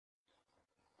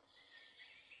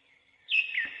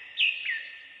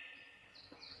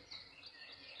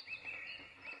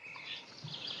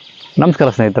ನಮಸ್ಕಾರ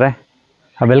ಸ್ನೇಹಿತರೆ,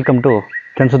 welcome to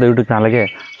ಚಂದ್ರಸುಧ YouTube ಚಾನಲ್ಗೆ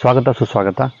ಸ್ವಾಗತ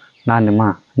ಸುಸ್ವಾಗತ. ನಾನು ನಿಮ್ಮ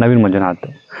ನವೀನ್ ಮಂಜುನಾಥ್.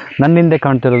 ನನ್ನ ಹಿಂದೆ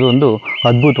ಕಾಣ್ತಿರೋದು ಒಂದು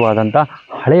ಅದ್ಭುತವಾದಂಥ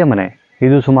ಹಳೆಯ ಮನೆ.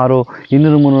 ಇದು ಸುಮಾರು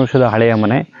 200-300 ವರ್ಷದ ಹಳೆಯ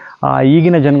ಮನೆ.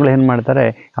 ಈಗಿನ ಜನಗಳು ಏನು ಮಾಡ್ತಾರೆ,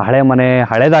 ಹಳೆಯ ಮನೆ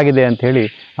ಹಳೇದಾಗಿದೆ ಅಂಥೇಳಿ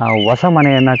ಹೊಸ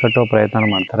ಮನೆಯನ್ನು ಕಟ್ಟುವ ಪ್ರಯತ್ನ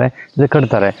ಮಾಡ್ತಾರೆ. ಇದು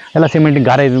ಕಟ್ತಾರೆ ಎಲ್ಲ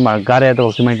ಗಾರೆ ಅಥವಾ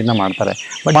ಸಿಮೆಂಟಿಂದ ಮಾಡ್ತಾರೆ.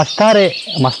 ಬಟ್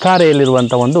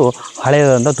ಮಸ್ತಾರೆಯಲ್ಲಿರುವಂಥ ಒಂದು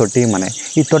ಹಳೆಯದಾದಂಥ ತೊಟ್ಟಿ ಮನೆ.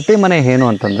 ಈ ತೊಟ್ಟಿ ಮನೆ ಏನು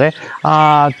ಅಂತಂದರೆ,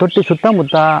 ತೊಟ್ಟಿ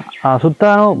ಸುತ್ತ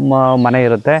ಮನೆ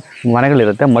ಇರುತ್ತೆ,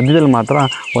 ಮನೆಗಳಿರುತ್ತೆ. ಮಧ್ಯದಲ್ಲಿ ಮಾತ್ರ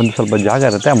ಒಂದು ಸ್ವಲ್ಪ ಜಾಗ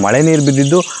ಇರುತ್ತೆ. ಮಳೆ ನೀರು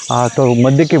ಬಿದ್ದಿದ್ದು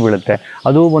ಮಧ್ಯಕ್ಕೆ ಬೀಳುತ್ತೆ.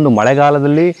 ಅದು ಒಂದು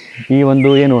ಮಳೆಗಾಲದಲ್ಲಿ ಈ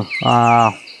ಒಂದು ಏನು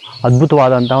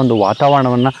ಅದ್ಭುತವಾದಂಥ ಒಂದು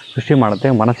ವಾತಾವರಣವನ್ನು ಸೃಷ್ಟಿ ಮಾಡುತ್ತೆ,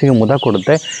 ಮನಸ್ಸಿಗೆ ಮುದ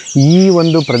ಕೊಡುತ್ತೆ. ಈ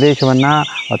ಒಂದು ಪ್ರದೇಶವನ್ನು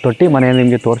ತೊಟ್ಟಿ ಮನೆಯನ್ನು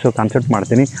ನಿಮಗೆ ತೋರಿಸೋ ಕಾನ್ಸೆಪ್ಟ್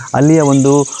ಮಾಡ್ತೀನಿ. ಅಲ್ಲಿಯ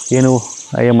ಒಂದು ಏನು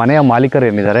ಮನೆಯ ಮಾಲೀಕರು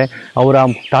ಏನಿದ್ದಾರೆ, ಅವರ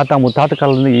ಮುತ್ತಾತ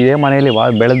ಕಾಲದಿಂದ ಇದೇ ಮನೆಯಲ್ಲಿ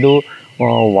ಬೆಳೆದು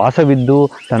ವಾಸವಿದ್ದು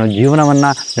ತನ್ನ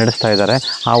ಜೀವನವನ್ನು ನಡೆಸ್ತಾ ಇದ್ದಾರೆ.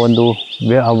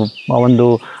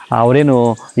 ಅವರೇನು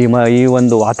ಈ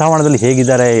ಒಂದು ವಾತಾವರಣದಲ್ಲಿ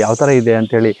ಹೇಗಿದ್ದಾರೆ, ಯಾವ ಥರ ಇದೆ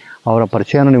ಅಂಥೇಳಿ ಅವರ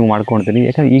ಪರಿಚಯನ ನೀವು ಮಾಡ್ಕೊಳ್ತೀನಿ.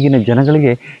 ಯಾಕಂದರೆ ಈಗಿನ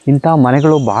ಜನಗಳಿಗೆ ಇಂಥ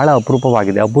ಮನೆಗಳು ಬಹಳ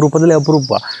ಅಪರೂಪವಾಗಿದೆ. ಅಪರೂಪದಲ್ಲಿ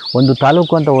ಅಪರೂಪ. ಒಂದು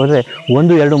ತಾಲೂಕು ಅಂತ ಹೋದರೆ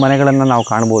 1-2 ಮನೆಗಳನ್ನು ನಾವು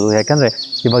ಕಾಣ್ಬೋದು. ಯಾಕಂದರೆ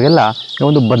ಇವಾಗೆಲ್ಲ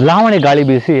ಒಂದು ಬದಲಾವಣೆ ಗಾಳಿ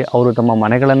ಬೀಸಿ ಅವರು ತಮ್ಮ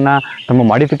ಮನೆಗಳನ್ನು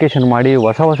ಮಾಡಿಫಿಕೇಷನ್ ಮಾಡಿ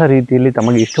ಹೊಸ ರೀತಿಯಲ್ಲಿ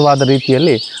ತಮಗೆ ಇಷ್ಟವಾದ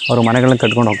ರೀತಿಯಲ್ಲಿ ಅವರು ಮನೆಗಳನ್ನು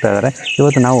ಕಟ್ಕೊಂಡು ಹೋಗ್ತಾ ಇದ್ದಾರೆ.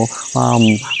 ಇವತ್ತು ನಾವು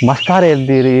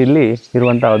ಮಸ್ತಾರೆಯಲ್ಲಿ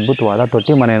ಇರುವಂಥ ಅದ್ಭುತವಾದ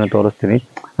ತೊಟ್ಟಿ ಮನೆಯನ್ನು ತೋರಿಸ್ತೀನಿ.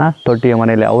 ತೊಟ್ಟಿಯ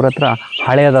ಮನೆಯಲ್ಲಿ ಅವ್ರ ಹತ್ರ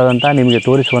ಹಳೆಯದಾದಂಥ ನಿಮಗೆ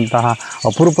ತೋರಿಸುವಂತಹ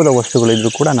ಅಪರೂಪದ ವಸ್ತುಗಳಿದ್ದರೂ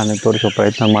ಕೂಡ ನಾನು ತೋರಿಸೋ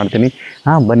ಪ್ರಯತ್ನ ಮಾಡ್ತೀನಿ.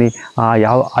 ಬನ್ನಿ,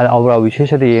 ಅವರ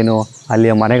ವಿಶೇಷತೆ ಏನು,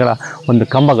 ಅಲ್ಲಿಯ ಮನೆಗಳ ಒಂದು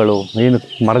ಕಂಬಗಳು ಏನು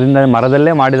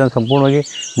ಸಂಪೂರ್ಣವಾಗಿ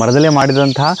ಮರದಲ್ಲೇ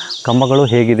ಮಾಡಿದಂತಹ ಕಂಬಗಳು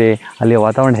ಹೇಗಿದೆ, ಅಲ್ಲಿಯ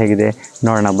ವಾತಾವರಣ ಹೇಗಿದೆ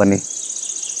ನೋಡೋಣ ಬನ್ನಿ.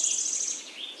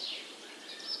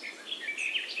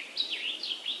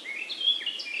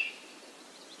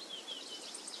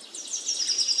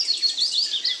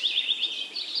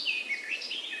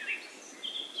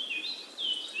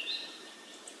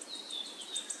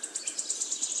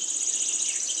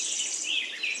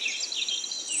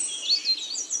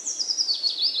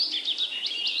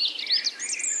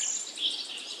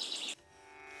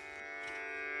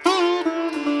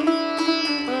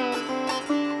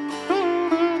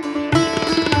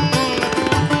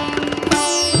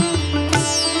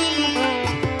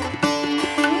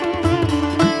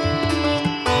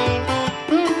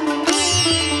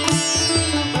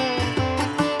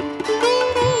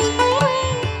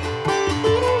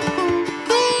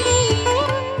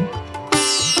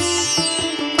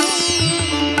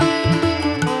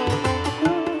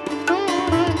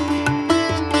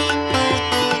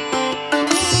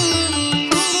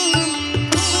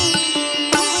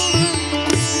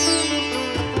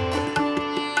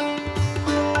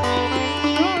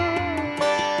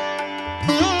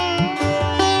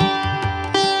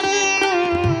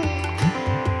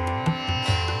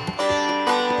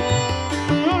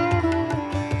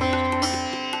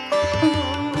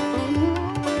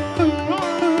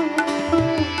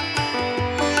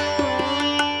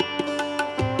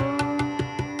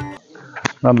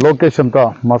 ನಾನು ಲೋಕೇಶ್ ಅಂತ,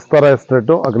 ಮಸ್ತಾರ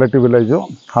ಎಸ್ಟೇಟು, ಅಗಲಟ್ಟಿ ವಿಲೇಜು,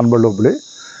 ಹಾನಬಳ್ಳಿ ಹುಬ್ಳಿ.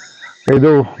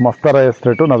 ಇದು ಮಸ್ತಾರ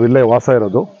ಎಸ್ಟೇಟು, ನಾವು ಇಲ್ಲೇ ವಾಸ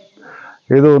ಇರೋದು.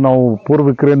 ಇದು ನಾವು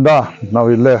ಪೂರ್ವಿಕರಿಂದ ನಾವು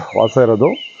ಇಲ್ಲೇ ವಾಸ ಇರೋದು.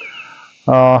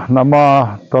 ನಮ್ಮ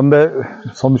ತಂದೆ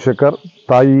ಸೋಮಶೇಖರ್,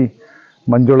 ತಾಯಿ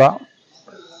ಮಂಜುಳಾ,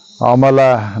 ಆಮೇಲೆ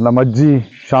ನಮ್ಮ ಅಜ್ಜಿ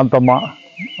ಶಾಂತಮ್ಮ,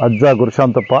 ಅಜ್ಜ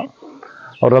ಗುರುಶಾಂತಪ್ಪ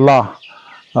ಅವರೆಲ್ಲ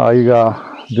ಈಗ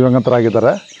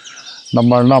ದಿವಂಗತರಾಗಿದ್ದಾರೆ.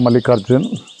 ನಮ್ಮ ಅಣ್ಣ ಮಲ್ಲಿಕಾರ್ಜುನ್,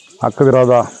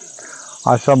 ಅಕ್ಕದಿರಾದ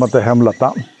ಆಶಾ ಮತ್ತು ಹೇಮಲತಾ,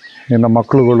 ಇನ್ನು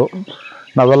ಮಕ್ಕಳುಗಳು,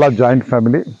 ನಾವೆಲ್ಲ ಜಾಯಿಂಟ್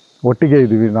ಫ್ಯಾಮಿಲಿ ಒಟ್ಟಿಗೆ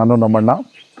ಇದ್ದೀವಿ, ನಾನು ನಮ್ಮಣ್ಣ.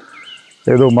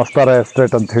 ಇದು ಮಸ್ತಾರ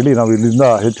ಎಸ್ಟೇಟ್ ಅಂಥೇಳಿ ನಾವು ಇಲ್ಲಿಂದ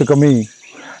ಹೆಚ್ಚು ಕಮ್ಮಿ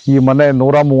ಈ ಮನೆ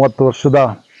 130 ವರ್ಷದ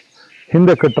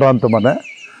ಹಿಂದೆ ಕಟ್ಟಿರೋಂಥ ಮನೆ.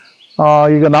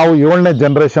 ಈಗ ನಾವು 7ನೇ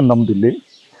ಜನ್ರೇಷನ್ ನಮ್ಮದಿಲ್ಲಿ.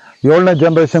 7ನೇ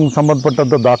ಜನ್ರೇಷನ್ಗೆ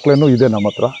ಸಂಬಂಧಪಟ್ಟಂಥ ದಾಖಲೆನೂ ಇದೆ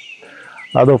ನಮ್ಮ ಹತ್ರ.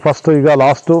 ಅದು ಫಸ್ಟು, ಈಗ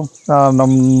ಲಾಸ್ಟು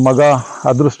ನಮ್ಮ ಮಗ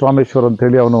ಅದೃಷ್ಟ ರಾಮೇಶ್ವರ್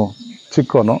ಅಂಥೇಳಿ ಅವನು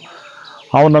ಚಿಕ್ಕವನು.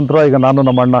 ಅವನ ನಂತರ ಈಗ ನಾನು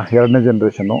ನಮ್ಮಣ್ಣ 2ನೇ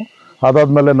ಜನ್ರೇಷನ್ನು.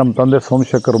 ಅದಾದಮೇಲೆ ನಮ್ಮ ತಂದೆ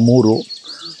ಸೋಮಶೇಖರ್ 3,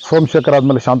 ಸೋಮಶೇಖರ್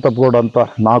ಆದಮೇಲೆ ಶಾಂತಪ್ಪಗೌಡ ಅಂತ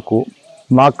 4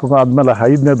 ಆದಮೇಲೆ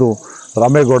 5ನೇದು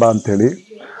ರಾಮೇಗೌಡ ಅಂಥೇಳಿ,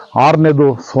 6ನೇದು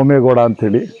ಸೋಮೇಗೌಡ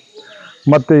ಅಂಥೇಳಿ,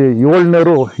 ಮತ್ತು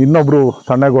 7ನೇರು ಇನ್ನೊಬ್ಬರು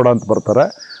ಸಣ್ಣೇಗೌಡ ಅಂತ ಬರ್ತಾರೆ.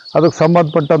 ಅದಕ್ಕೆ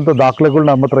ಸಂಬಂಧಪಟ್ಟಂಥ ದಾಖಲೆಗಳು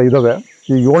ನಮ್ಮ ಹತ್ರ ಇದ್ದಾವೆ.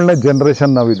 ಈ 7ನೇ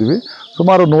ಜನ್ರೇಷನ್ ನಾವಿದ್ದೀವಿ.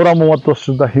 ಸುಮಾರು 130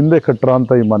 ವರ್ಷದ ಹಿಂದೆ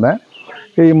ಕಟ್ಟಿರೋಂಥ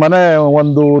ಈ ಮನೆ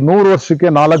ಒಂದು 100 ವರ್ಷಕ್ಕೆ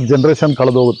 4 ಜನ್ರೇಷನ್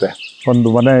ಕಳೆದೋಗುತ್ತೆ. ಒಂದು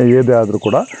ಮನೆ ಏದೇ ಆದರೂ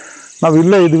ಕೂಡ ನಾವು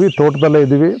ಇಲ್ಲೇ ಇದ್ದೀವಿ, ತೋಟದಲ್ಲೇ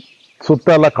ಇದ್ದೀವಿ. ಸುತ್ತ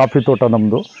ಎಲ್ಲ ಕಾಫಿ ತೋಟ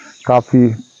ನಮ್ಮದು. ಕಾಫಿ,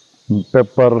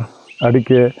 ಪೆಪ್ಪರ್,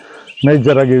 ಅಡಿಕೆ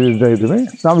ಮೇಜರಾಗಿ ಇದ್ದೀವಿ.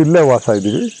 ನಾವು ಇಲ್ಲೇ ವಾಸ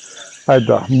ಇದ್ದೀವಿ.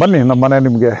 ಆಯಿತಾ, ಬನ್ನಿ ನಮ್ಮ ಮನೆ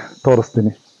ನಿಮಗೆ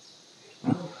ತೋರಿಸ್ತೀನಿ.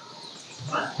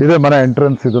 ಇದೇ ಮನೆ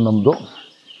ಎಂಟ್ರೆನ್ಸ್. ಇದು ನಮ್ಮದು.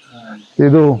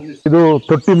 ಇದು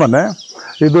ತೊಟ್ಟಿ ಮನೆ.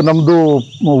 ಇದು ನಮ್ಮದು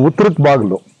ಉತ್ತರಕ್ಕೆ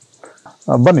ಬಾಗಿಲು.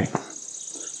 ಬನ್ನಿ,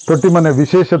 ತೊಟ್ಟಿ ಮನೆ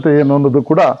ವಿಶೇಷತೆ ಏನು ಅನ್ನೋದು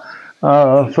ಕೂಡ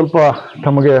ಸ್ವಲ್ಪ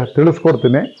ತಮಗೆ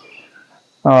ತಿಳಿಸ್ಕೊಡ್ತೀನಿ.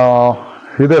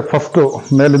 ಇದೇ ಫಸ್ಟು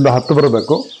ಮೇಲಿಂದ ಹತ್ತು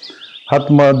ಬರಬೇಕು.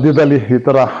 ಹತ್ತು ಮಧ್ಯದಲ್ಲಿ ಈ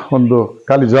ಥರ ಒಂದು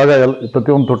ಖಾಲಿ ಜಾಗ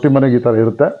ಪ್ರತಿಯೊಂದು ತೊಟ್ಟಿ ಮನೆಗೆ ಈ ಥರ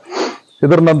ಇರುತ್ತೆ.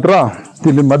 ಇದರ ನಂತರ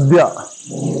ಇಲ್ಲಿ ಮಧ್ಯ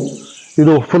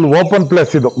ಇದು ಫುಲ್ ಓಪನ್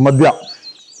ಪ್ಲೇಸ್. ಇದು ಮಧ್ಯ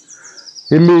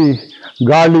ಇಲ್ಲಿ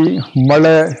ಗಾಳಿ,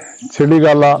 ಮಳೆ,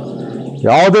 ಚಳಿಗಾಲ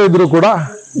ಯಾವುದೇ ಇದ್ರೂ ಕೂಡ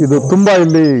ಇದು ತುಂಬ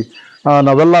ಇಲ್ಲಿ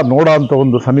ನಾವೆಲ್ಲ ನೋಡೋ ಅಂಥ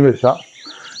ಒಂದು ಸನ್ನಿವೇಶ.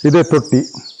 ಇದೇ ತೊಟ್ಟಿ.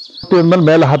 ತೊಟ್ಟಿ ಅಂದಮೇಲೆ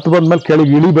ಮೇಲೆ ಹತ್ತು ಬಂದಮೇಲೆ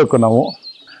ಕೆಳಗೆ ಇಳಿಬೇಕು ನಾವು.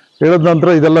 ಇಳಿದ ನಂತರ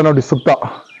ಇದೆಲ್ಲ ನೋಡಿ ಸುತ್ತ,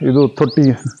 ಇದು ತೊಟ್ಟಿ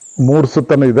 3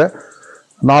 ಸುತ್ತನೂ ಇದೆ.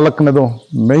 4ನೇದು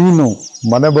ಮೇಯ್ನು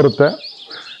ಮನೆ ಬರುತ್ತೆ.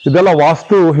 ಇದೆಲ್ಲ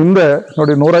ವಾಸ್ತು ಹಿಂದೆ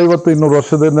ನೋಡಿ 150-200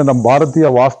 ವರ್ಷದಿಂದ ನಮ್ಮ ಭಾರತೀಯ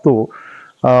ವಾಸ್ತು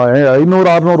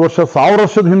 500-600 ವರ್ಷ 1000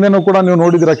 ವರ್ಷದ ಹಿಂದೆನೂ ಕೂಡ ನೀವು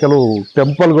ನೋಡಿದಿರ ಕೆಲವು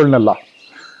ಟೆಂಪಲ್ಗಳನ್ನೆಲ್ಲ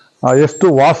ಎಷ್ಟು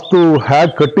ವಾಸ್ತು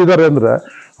ಹೇಗೆ ಕಟ್ಟಿದ್ದಾರೆ ಅಂದರೆ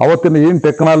ಅವತ್ತಿನ ಏನು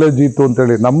ಟೆಕ್ನಾಲಜಿ ಇತ್ತು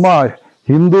ಅಂತೇಳಿ. ನಮ್ಮ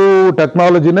ಹಿಂದೂ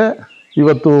ಟೆಕ್ನಾಲಜಿನೇ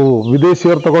ಇವತ್ತು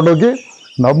ವಿದೇಶಿಯರು ತಗೊಂಡೋಗಿ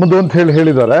ನಮ್ಮದು ಅಂತ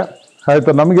ಹೇಳಿದ್ದಾರೆ.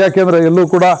 ಆಯಿತಾ, ನಮಗೆ ಯಾಕೆಂದರೆ ಎಲ್ಲೂ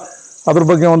ಕೂಡ ಅದ್ರ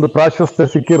ಬಗ್ಗೆ ಒಂದು ಪ್ರಾಶಸ್ತ್ಯ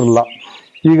ಸಿಕ್ಕಿರಲಿಲ್ಲ.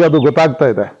 ಈಗ ಅದು ಗೊತ್ತಾಗ್ತಾ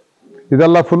ಇದೆ.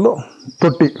 ಇದೆಲ್ಲ ಫುಲ್ಲು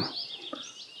ತೊಟ್ಟಿ.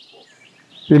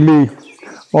 ಇಲ್ಲಿ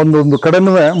ಒಂದೊಂದು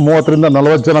ಕಡೆನೂ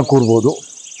 30-40 ಜನ ಕೂರ್ಬೋದು.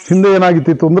 ಹಿಂದೆ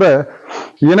ಏನಾಗಿತ್ತು ಅಂದರೆ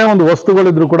ಏನೇ ಒಂದು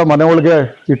ವಸ್ತುಗಳಿದ್ರು ಕೂಡ ಮನೆ ಒಳಗೆ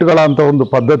ಇಟ್ಕೊಳ್ಳೋ ಅಂಥ ಒಂದು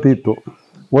ಪದ್ಧತಿ ಇತ್ತು,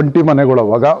 ಒಂಟಿ ಮನೆಗಳು.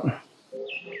 ಅವಾಗ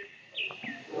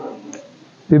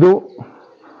ಇದು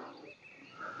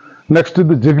ನೆಕ್ಸ್ಟ್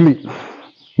ಇದು ಜಗ್ಲಿ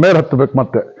ಮೇಲೆ ಹತ್ತಬೇಕು.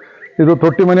 ಮತ್ತೆ ಇದು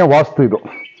ತೊಟ್ಟಿ ಮನೆಯ ವಾಸ್ತು. ಇದು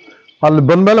ಅಲ್ಲಿ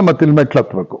ಬಂದಮೇಲೆ ಮತ್ತೆ ಇಲ್ಲಿ ಮೆಟ್ಲು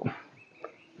ಹತ್ತಬೇಕು.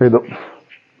 ಇದು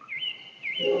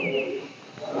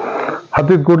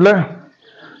ಹತ್ತಿದ ಕೂಡಲೇ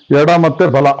ಎಡ ಮತ್ತು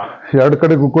ಬಲ 2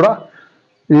 ಕಡೆಗೂ ಕೂಡ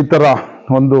ಈ ಥರ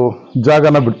ಒಂದು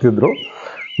ಜಾಗನ ಬಿಡ್ತಿದ್ರು.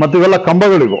 ಮತ್ತು ಇವೆಲ್ಲ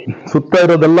ಕಂಬಗಳಿವು, ಸುತ್ತ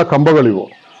ಇರೋದೆಲ್ಲ ಕಂಬಗಳಿವು.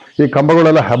 ಈ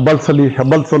ಕಂಬಗಳೆಲ್ಲ ಹೆಬ್ಬಲ್ಸ್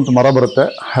ಅಂತ ಮರ ಬರುತ್ತೆ,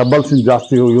 ಹೆಬ್ಬಲ್ಸಿನ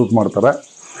ಜಾಸ್ತಿ ಯೂಸ್ ಮಾಡ್ತಾರೆ.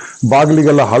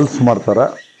 ಬಾಗಿಲಿಗೆಲ್ಲ ಹಲ್ಸ್ ಮಾಡ್ತಾರೆ.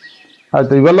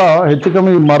 ಆಯಿತು, ಇವೆಲ್ಲ ಹೆಚ್ಚು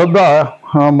ಕಮ್ಮಿ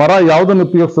ಮರ ಯಾವುದನ್ನು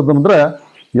ಉಪಯೋಗಿಸೋದು ಅಂದರೆ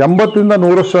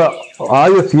 80-100 ವರ್ಷ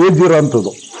ಏಜ್ ಇರೋ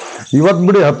ಅಂಥದ್ದು. ಇವತ್ತು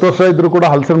ಬಿಡಿ 10 ವರ್ಷ ಇದ್ರೂ ಕೂಡ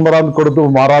ಹಲಸಿನ ಮರ ಅಂತ ಕೊಡೋದು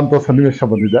ಮಾರ ಅಂತ ಸನ್ನಿವೇಶ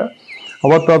ಬಂದಿದೆ.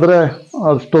 ಅವತ್ತಾದರೆ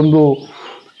ಅಷ್ಟೊಂದು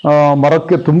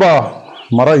ಮರಕ್ಕೆ ತುಂಬ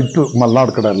ಮರ ಇತ್ತು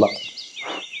ಮಲೆನಾಡು ಕಡೆ ಎಲ್ಲ.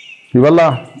 ಇವೆಲ್ಲ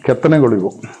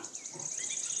ಕೆತ್ತನೆಗಳಿವು.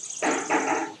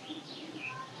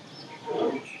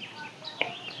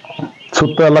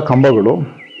 ಸುತ್ತ ಎಲ್ಲ ಕಂಬಗಳು,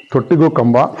 ತೊಟ್ಟಿಗೂ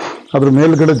ಕಂಬ, ಅದ್ರ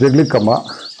ಮೇಲ್ಗಡೆ ಜಗ್ಲಿ ಕಂಬ,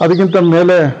 ಅದಕ್ಕಿಂತ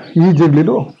ಮೇಲೆ ಈ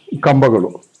ಜಗ್ಲಿಲು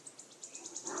ಕಂಬಗಳು.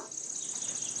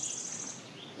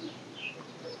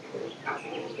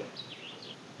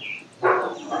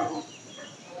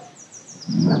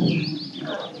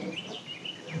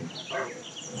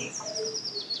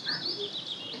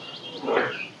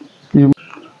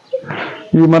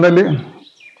 ಈ ಮನೆಯಲ್ಲಿ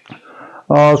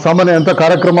ಸಾಮಾನ್ಯ ಎಂಥ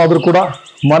ಕಾರ್ಯಕ್ರಮ ಆದರೂ ಕೂಡ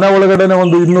ಮನೆ ಒಳಗಡೆನೆ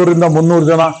ಒಂದು 200-300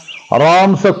 ಜನ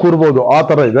ಆರಾಮ್ಸೆ ಕೂರ್ಬೋದು, ಆ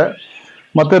ಥರ ಇದೆ.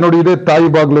 ಮತ್ತೆ ನೋಡಿ, ಇದೇ ತಾಯಿ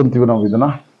ಬಾಗಿಲು ಅಂತೀವಿ ನಾವು, ಇದನ್ನ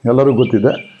ಎಲ್ಲರಿಗೂ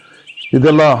ಗೊತ್ತಿದೆ.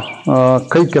 ಇದೆಲ್ಲ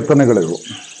ಕೈ ಕೆತ್ತನೆಗಳಿವು.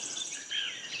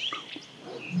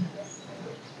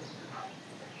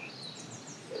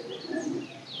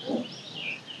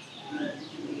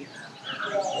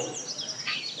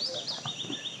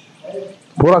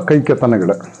 ಪೂರಾ ಕೈ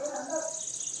ಕೆತ್ತನೆಗಳೇ.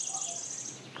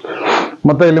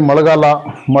 ಮತ್ತೆ ಇಲ್ಲಿ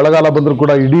ಮಳೆಗಾಲ ಬಂದರೂ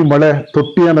ಕೂಡ ಇಡೀ ಮಳೆ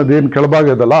ತೊಟ್ಟಿ ಅನ್ನೋದೇನು ಕೆಳಭಾಗ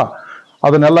ಇದಲ್ಲ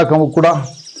ಅದನ್ನೆಲ್ಲ ಕೂಡ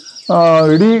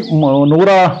ಇಡೀ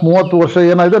 130 ವರ್ಷ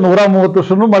ಏನಾಗಿದೆ, 130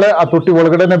 ವರ್ಷನೂ ಮಳೆ ಆ ತೊಟ್ಟಿ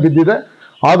ಒಳಗಡೆನೆ ಬಿದ್ದಿದೆ.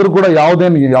 ಆದರೂ ಕೂಡ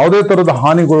ಯಾವುದೇ ಥರದ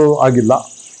ಹಾನಿಗಳು ಆಗಿಲ್ಲ.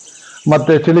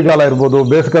 ಮತ್ತು ಚಳಿಗಾಲ ಇರ್ಬೋದು,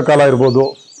 ಬೇಸಿಗೆ ಕಾಲ ಇರ್ಬೋದು,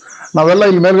 ನಾವೆಲ್ಲ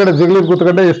ಇಲ್ಲಿ ಮೇಲ್ಗಡೆ ಜಗಲಿ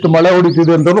ಕೂತ್ಕೊಂಡೆ ಎಷ್ಟು ಮಳೆ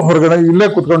ಹೊಡಿತಿದೆ ಅಂತಲೂ ಹೊರಗಡೆ ಇಲ್ಲೇ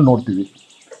ಕೂತ್ಕೊಂಡು ನೋಡ್ತೀವಿ.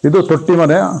 ಇದು ತೊಟ್ಟಿ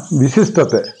ಮನೆಯ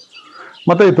ವಿಶಿಷ್ಟತೆ.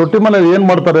 ಮತ್ತು ಈ ತೊಟ್ಟಿ ಮನೆ ಏನು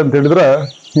ಮಾಡ್ತಾರೆ ಅಂತ ಹೇಳಿದ್ರೆ,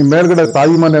 ಈ ಮೇಲ್ಗಡೆ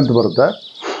ತಾಯಿ ಮನೆ ಅಂತ ಬರುತ್ತೆ.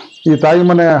 ಈ ತಾಯಿ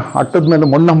ಮನೆ ಅಟ್ಟದ ಮೇಲೆ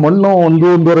ಮಣ್ಣು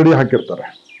 1-1.5 ಅಡಿ ಹಾಕಿರ್ತಾರೆ.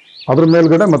 ಅದ್ರ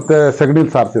ಮೇಲ್ಗಡೆ ಮತ್ತೆ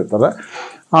ಸಗಣಿಲಿ ಸಾರಿಸಿರ್ತಾರೆ.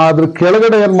 ಅದ್ರ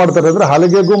ಕೆಳಗಡೆ ಏನು ಮಾಡ್ತಾರೆ ಅಂದರೆ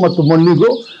ಹಲಗೆಗೂ ಮತ್ತು ಮಣ್ಣಿಗೂ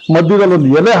ಮಧ್ಯದಲ್ಲಿ ಒಂದು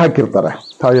ಎಲೆ ಹಾಕಿರ್ತಾರೆ.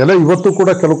 ಆ ಎಲೆ ಇವತ್ತು ಕೂಡ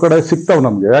ಕೆಲವು ಕಡೆ ಸಿಗ್ತಾವೆ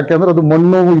ನಮಗೆ, ಯಾಕೆಂದ್ರೆ ಅದು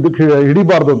ಮಣ್ಣು ಇದಕ್ಕೆ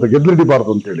ಹಿಡಿಬಾರ್ದು ಅಂತ, ಗೆದ್ಲು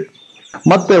ಹಿಡಿಬಾರ್ದು ಅಂತೇಳಿ.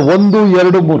 ಮತ್ತೆ 1,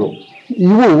 2, 3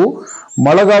 ಇವು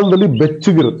ಮಳೆಗಾಲದಲ್ಲಿ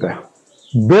ಬೆಚ್ಚಗಿರುತ್ತೆ,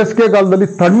 ಬೇಸಿಗೆಗಾಲದಲ್ಲಿ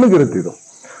ತಣ್ಣಗಿರುತ್ತೆ. ಇದು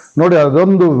ನೋಡಿ,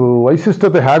 ಅದೊಂದು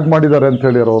ವೈಶಿಷ್ಟ್ಯತೆ ಹೇಗೆ ಮಾಡಿದ್ದಾರೆ ಅಂತ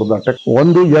ಹೇಳಿ ಅವ್ರದ್ದು.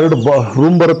 1-2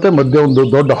 ರೂಮ್ ಬರುತ್ತೆ, ಮಧ್ಯೆ ಒಂದು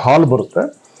ದೊಡ್ಡ ಹಾಲ್ ಬರುತ್ತೆ.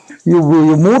 ಇವು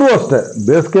 3 ಅಷ್ಟೇ.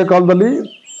 ಬೇಸಿಗೆ ಕಾಲದಲ್ಲಿ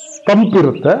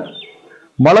ತಂಪಿರುತ್ತೆ,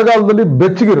 ಮಳೆಗಾಲದಲ್ಲಿ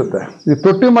ಬೆಚ್ಚಗಿರುತ್ತೆ. ಈ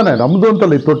ತೊಟ್ಟಿ ಮನೆ ನಮ್ಮದು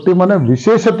ಅಂತಲ್ಲ, ಈ ತೊಟ್ಟಿ ಮನೆ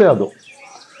ವಿಶೇಷತೆ ಅದು.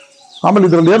 ಆಮೇಲೆ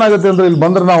ಇದರಲ್ಲಿ ಏನಾಗುತ್ತೆ ಅಂದರೆ, ಇಲ್ಲಿ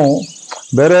ಬಂದರೆ ನಾವು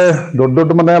ಬೇರೆ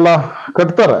ದೊಡ್ಡ ಮನೆ ಎಲ್ಲ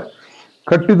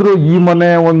ಕಟ್ಟಿದ್ರು ಈ ಮನೆ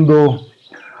ಒಂದು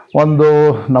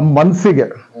ನಮ್ಮ ಮನಸ್ಸಿಗೆ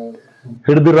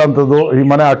ಹಿಡ್ದಿರೋ ಅಂಥದ್ದು. ಈ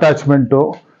ಮನೆ ಅಟ್ಯಾಚ್ಮೆಂಟು,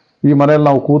 ಈ ಮನೇಲಿ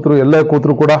ನಾವು ಎಲ್ಲೇ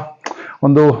ಕೂತ್ರು ಕೂಡ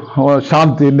ಒಂದು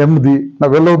ಶಾಂತಿ, ನೆಮ್ಮದಿ.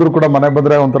 ನಾವೆಲ್ಲೋದ್ರೂ ಕೂಡ ಮನೆ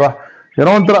ಬಂದರೆ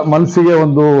ಏನೋ ಒಂಥರ ಮನಸ್ಸಿಗೆ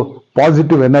ಒಂದು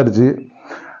ಪಾಸಿಟಿವ್ ಎನರ್ಜಿ.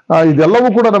 ಇದೆಲ್ಲವೂ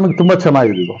ಕೂಡ ನಮಗೆ ತುಂಬ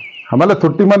ಚೆನ್ನಾಗಿದೆ ಇದು. ಆಮೇಲೆ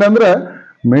ತೊಟ್ಟಿ ಮನೆ ಅಂದರೆ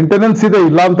ಮೇಂಟೆನೆನ್ಸ್ ಇದೆ,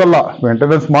 ಇಲ್ಲ ಅಂತಲ್ಲ,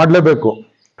 ಮೇಂಟೆನೆನ್ಸ್ ಮಾಡಲೇಬೇಕು.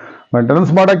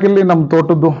 ಮೇಂಟೆನೆನ್ಸ್ ಮಾಡೋಕ್ಕಿಲ್ಲಿ ನಮ್ಮ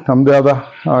ತೋಟದ್ದು ನಮ್ಮದೇ ಆದ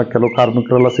ಕೆಲವು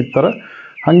ಕಾರ್ಮಿಕರೆಲ್ಲ ಸಿಗ್ತಾರೆ.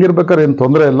 ಹಂಗಿರ್ಬೇಕಾದ್ರೆ ಏನು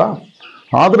ತೊಂದರೆ ಇಲ್ಲ.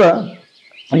 ಆದರೆ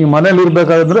ಈ ಮನೇಲಿ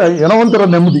ಇರಬೇಕಾದ್ರೆ ಏನೋ ಒಂಥರ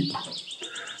ನೆಮ್ಮದಿ.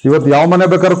 ಇವತ್ತು ಯಾವ ಮನೆ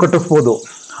ಬೇಕಾದ್ರೂ ಕಟ್ಟಿಸ್ಬೋದು,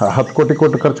 10 ಕೋಟಿ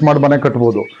ಕೊಟ್ಟು ಖರ್ಚು ಮಾಡಿ ಮನೆ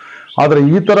ಕಟ್ಬೋದು. ಆದರೆ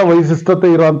ಈ ಥರ ವೈಶಿಷ್ಟ್ಯತೆ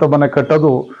ಇರೋವಂಥ ಮನೆ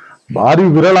ಕಟ್ಟೋದು ಭಾರಿ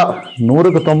ವಿರಳ.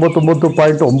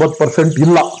 99.9%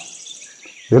 ಇಲ್ಲ,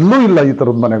 ಎಲ್ಲೂ ಇಲ್ಲ ಈ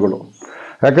ಥರದ ಮನೆಗಳು.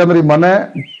 ಯಾಕಂದ್ರೆ ಈ ಮನೆ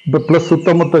ಪ್ಲಸ್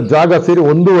ಸುತ್ತಮುತ್ತ ಜಾಗ ಸೇರಿ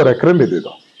 1.5 ಎಕರೆಲಿ ಇದೆ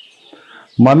ಇದು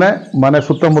ಮನೆ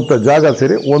ಸುತ್ತಮುತ್ತ ಜಾಗ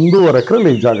ಸೇರಿ 1.5 ಎಕರೆಲಿ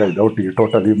ಈ ಜಾಗ ಇದೆ ಒಟ್ಟಿಗೆ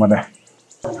ಟೋಟಲ್ ಈ ಮನೆ.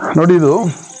 ನೋಡಿ, ಇದು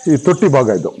ಈ ತೊಟ್ಟಿ ಭಾಗ.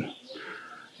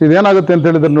 ಇದೇನಾಗುತ್ತೆ ಅಂತ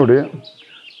ಹೇಳಿದ್ರೆ ನೋಡಿ,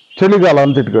 ಚಳಿಗಾಲ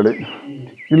ಅಂತ ಇಟ್ಕೊಳ್ಳಿ,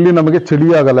 ಇಲ್ಲಿ ನಮಗೆ ಚಳಿ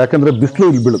ಆಗಲ್ಲ, ಯಾಕಂದರೆ ಬಿಸಿಲು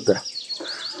ಇಲ್ಲಿ ಬೀಳುತ್ತೆ.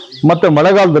 ಮತ್ತು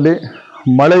ಮಳೆಗಾಲದಲ್ಲಿ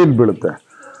ಮಳೆ ಇಲ್ಲಿ ಬೀಳುತ್ತೆ.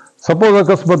 ಸಪೋಸ್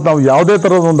ಅಕಸ್ಮಾತ್ ನಾವು ಯಾವುದೇ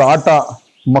ಥರದ ಒಂದು ಆಟ,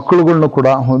 ಮಕ್ಕಳುಗಳ್ನು ಕೂಡ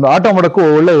ಒಂದು ಆಟ ಮಾಡೋಕ್ಕೂ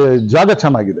ಒಳ್ಳೆ ಜಾಗ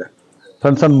ಚೆನ್ನಾಗಿದೆ,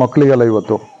 ಸಣ್ಣ ಸಣ್ಣ ಮಕ್ಕಳಿಗೆಲ್ಲ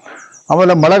ಇವತ್ತು.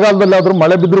 ಆಮೇಲೆ ಮಳೆಗಾಲದಲ್ಲಿ ಆದರೂ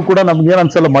ಮಳೆ ಬಿದ್ದರೂ ಕೂಡ ನಮ್ಗೇನು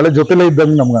ಅನ್ಸಲ್ಲ, ಮಳೆ ಜೊತೆಲೇ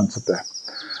ಇದ್ದಂಗೆ ನಮ್ಗೆ ಅನ್ಸುತ್ತೆ.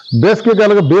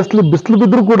 ಬೇಸಿಗೆಗಾಲ ಬಿಸಿಲು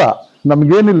ಬಿದ್ದರೂ ಕೂಡ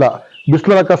ನಮಗೇನಿಲ್ಲ.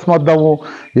 ಬಿಸಿಲಲ್ಲಿ ಅಕಸ್ಮಾತ್ ನಾವು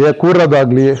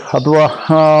ಕೂರೋದಾಗಲಿ ಅಥವಾ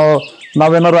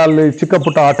ನಾವೇನಾರು ಅಲ್ಲಿ ಚಿಕ್ಕ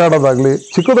ಪುಟ್ಟ ಆಟ ಆಡೋದಾಗಲಿ,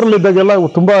 ಚಿಕ್ಕದ್ರಲ್ಲಿದ್ದಾಗೆಲ್ಲ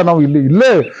ತುಂಬ ನಾವು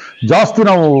ಇಲ್ಲೇ ಜಾಸ್ತಿ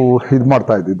ನಾವು ಇದು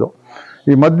ಮಾಡ್ತಾ ಇದ್ದಿದ್ದು.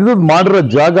 ಈ ಮಧ್ಯದ ಮಾಡಿರೋ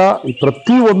ಜಾಗ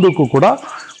ಪ್ರತಿಯೊಂದಕ್ಕೂ ಕೂಡ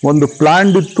ಒಂದು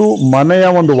ಪ್ಲ್ಯಾಂಡ್ ಇತ್ತು, ಮನೆಯ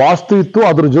ಒಂದು ವಾಸ್ತು ಇತ್ತು.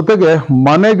 ಅದ್ರ ಜೊತೆಗೆ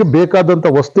ಮನೆಗೆ ಬೇಕಾದಂಥ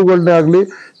ವಸ್ತುಗಳನ್ನೇ ಆಗಲಿ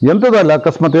ಎಂಥದಲ್ಲ,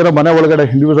 ಅಕಸ್ಮಾತ್ ಏನೋ ಮನೆ ಒಳಗಡೆ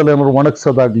ಇಂಡಿವಿಜುವಲ್ ಏನಾದ್ರು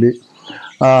ಒಣಗಿಸೋದಾಗಲಿ,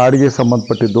 ಅಡುಗೆ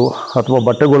ಸಂಬಂಧಪಟ್ಟಿದ್ದು ಅಥವಾ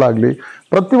ಬಟ್ಟೆಗಳಾಗಲಿ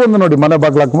ಪ್ರತಿಯೊಂದು ನೋಡಿ ಮನೆ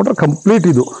ಬಾಗಿಲು ಹಾಕೊಂಡ್ಬಿಟ್ರೆ ಕಂಪ್ಲೀಟ್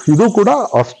ಇದು ಕೂಡ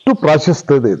ಅಷ್ಟು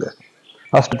ಪ್ರಾಶಸ್ತ್ಯತೆ ಇದೆ.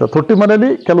 ಅಷ್ಟು ತೊಟ್ಟಿ ಮನೇಲಿ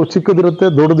ಕೆಲವು ಚಿಕ್ಕದಿರುತ್ತೆ,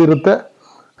 ದೊಡ್ಡದಿರುತ್ತೆ.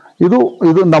 ಇದು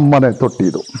ನಮ್ಮ ಮನೆ ತೊಟ್ಟಿ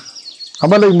ಇದು.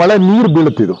 ಆಮೇಲೆ ಈ ಮಳೆ ನೀರು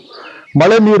ಬೀಳುತ್ತಿದ್ದು,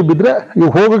 ಮಳೆ ನೀರು ಬಿದ್ದರೆ ಇವು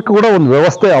ಹೋಗೋಕ್ಕೆ ಕೂಡ ಒಂದು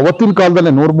ವ್ಯವಸ್ಥೆ ಅವತ್ತಿನ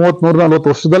ಕಾಲದಲ್ಲೇ 130-140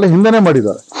 ವರ್ಷದಲ್ಲೇ ಹಿಂದೆನೇ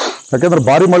ಮಾಡಿದ್ದಾರೆ. ಯಾಕೆಂದ್ರೆ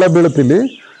ಭಾರಿ ಮಳೆ ಬೀಳುತ್ತಿಲ್ಲಿ,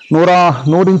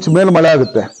 100 ಇಂಚ್ ಮೇಲೆ ಮಳೆ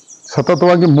ಆಗುತ್ತೆ.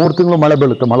 ಸತತವಾಗಿ 3 ತಿಂಗಳು ಮಳೆ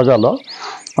ಬೀಳುತ್ತೆ ಮಳೆಗಾಲ.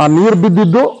 ಆ ನೀರು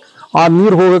ಬಿದ್ದಿದ್ದು, ಆ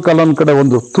ನೀರು ಹೋಗೋಕೆ ಅಲ್ಲೊಂದು ಕಡೆ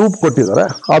ಒಂದು ತೂಬ್ ಕೊಟ್ಟಿದ್ದಾರೆ.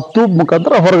 ಆ ತೂಬ್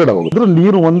ಮುಖಾಂತರ ಹೊರಗಡೆ ಹೋಗಿದ್ರು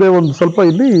ನೀರು ಒಂದೇ ಒಂದು ಸ್ವಲ್ಪ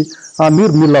ಇಲ್ಲಿ ಆ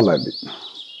ನೀರು ನಿಲ್ಲಲ್ಲ ಇಲ್ಲಿ.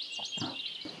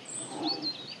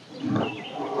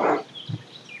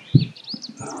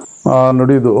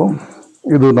 ನೋಡಿ,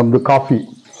 ಇದು ನಮ್ಮದು ಕಾಫಿ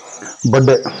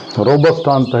ಬಡ್ಡೆ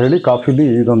ರೋಬಸ್ಟಾ ಅಂತ ಹೇಳಿ ಕಾಫಿಲಿ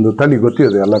ಇದೊಂದು ತಳಿ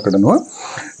ಗೊತ್ತಿದೆ ಎಲ್ಲ ಕಡೆನೂ.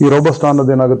 ಈ ರೋಬಸ್ಟಾ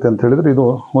ಅನ್ನೋದು ಏನಾಗುತ್ತೆ ಅಂತ ಹೇಳಿದ್ರೆ, ಇದು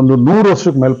ಒಂದು 100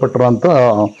 ವರ್ಷಕ್ಕೆ ಮೇಲ್ಪಟ್ಟರ ಅಂತ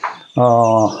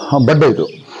ಬಡ್ಡೆ ಇದು.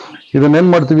 ಇದನ್ನೇನು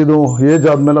ಮಾಡ್ತೀವಿ, ಇದು ಏಜ್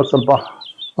ಆದಮೇಲೆ ಸ್ವಲ್ಪ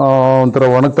ಒಂಥರ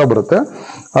ಒಣಗ್ತಾ ಬರುತ್ತೆ.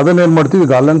 ಅದನ್ನೇನು ಮಾಡ್ತೀವಿ,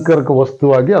 ಈಗ ಅಲಂಕಾರಿಕ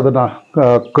ವಸ್ತುವಾಗಿ ಅದನ್ನು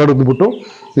ಕಡಿದ್ಬಿಟ್ಟು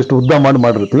ಇಷ್ಟು ಉದ್ದ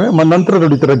ಮಾಡಿರ್ತೀವಿ. ನಂತರ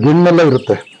ನೋಡಿ, ಈ ಥರ ಗೆಣ್ಣೆಲ್ಲ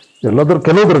ಇರುತ್ತೆ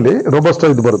ಕೆಲವುದರಲ್ಲಿ ರೋಬಸ್ಟಾ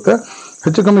ಇದು ಬರುತ್ತೆ.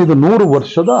 ಹೆಚ್ಚು ಕಮ್ಮಿ ಇದು 100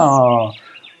 ವರ್ಷದ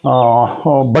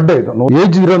ಬಡ್ಡೆ. ಇದು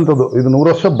ಏಜ್ ಇರೋಂಥದ್ದು. ಇದು 100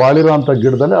 ವರ್ಷ ಬಾಳಿರೋ ಅಂಥ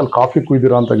ಗಿಡದಲ್ಲಿ ಅಲ್ಲಿ ಕಾಫಿ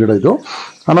ಕುಯ್ದಿರೋ ಅಂಥ ಗಿಡ ಇದು.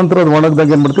 ಅನಂತರ ಅದು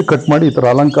ಒಣಗ್ದಾಗ ಏನು ಮಾಡ್ತೀವಿ, ಕಟ್ ಮಾಡಿ ಈ ಥರ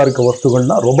ಅಲಂಕಾರಿಕ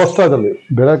ವಸ್ತುಗಳನ್ನ ರೋಬಸ್ಟಾದಲ್ಲಿ,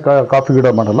 ಬೇರೆ ಕಾಫಿ ಗಿಡ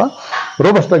ಮಾಡಲ್ಲ,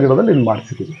 ರೋಬಸ್ಟಾ ಗಿಡದಲ್ಲಿ ಇಲ್ಲಿ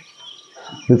ಮಾಡಿಸಿದ್ದೀವಿ.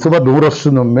 ಇದು ಸುಮಾರು 100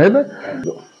 ವರ್ಷದ ಮೇಲೆ.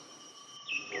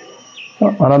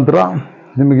 ಅನಂತರ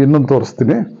ನಿಮಗೆ ಇನ್ನೊಂದು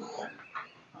ತೋರಿಸ್ತೀನಿ.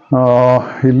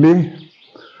 ಇಲ್ಲಿ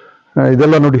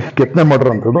ಇದೆಲ್ಲ ನೋಡಿ ಕೆತ್ತನೆ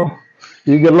ಮಾಡಿರೋಂಥದ್ದು.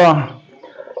 ಈಗೆಲ್ಲ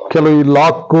ಕೆಲವು ಈ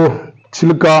ಲಾಕು,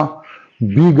 ಚಿಲ್ಕ,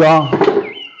 ಬೀಗ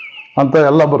ಅಂತ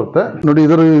ಎಲ್ಲ ಬರುತ್ತೆ ನೋಡಿ.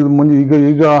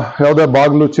 ಈಗ ಯಾವುದೇ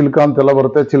ಬಾಗಿಲು ಚಿಲ್ಕ ಅಂತೆಲ್ಲ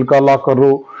ಬರುತ್ತೆ, ಚಿಲ್ಕ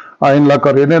ಲಾಕರು, ಐನ್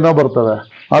ಲಾಕರ್ ಏನೇನೋ ಬರ್ತವೆ.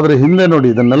 ಆದರೆ ಹಿಂದೆ ನೋಡಿ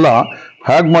ಇದನ್ನೆಲ್ಲ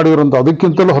ಹೇಗೆ ಮಾಡಿರೋಂಥ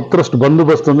ಅದಕ್ಕಿಂತಲೂ 10ರಷ್ಟು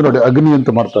ಬಂದೋಬಸ್ತ್ ಅಂದ್ರೆ ನೋಡಿ, ಅಗ್ನಿ ಅಂತ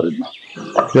ಮಾಡ್ತಾರೆ ಇದನ್ನ.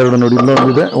 2 ನೋಡಿ,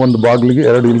 ಇಲ್ಲೊಂದಿದೆ, ಒಂದು ಬಾಗಿಲಿಗೆ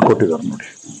 2 ಇಲ್ಲಿ ಕೊಟ್ಟಿದ್ದಾರೆ ನೋಡಿ.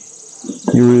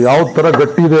 ಇವು ಯಾವ ಥರ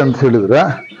ಗಟ್ಟಿ ಇದೆ ಅಂತ ಹೇಳಿದ್ರೆ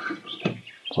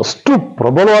ಅಷ್ಟು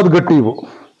ಪ್ರಬಲವಾದ ಗಟ್ಟಿ ಇವು.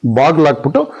 ಬಾಗಿಲು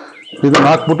ಹಾಕ್ಬಿಟ್ಟು ಇದನ್ನು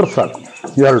ಹಾಕ್ಬಿಟ್ರೆ ಸಾಕು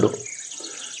 2.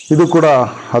 ಇದು ಕೂಡ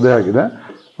ಅದೇ ಆಗಿದೆ.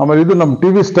 ಆಮೇಲೆ ಇದು ನಮ್ಮ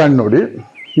TV ಸ್ಟ್ಯಾಂಡ್ ನೋಡಿ,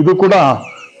 ಇದು ಕೂಡ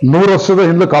 100 ವರ್ಷದ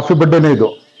ಹಿಂದೆ ಕಾಫಿ ಬಡ್ಡೆನೇ ಇದು.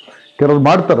 ಕೆಲವರು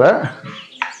ಮಾಡ್ತಾರೆ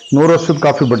 100 ವರ್ಷದ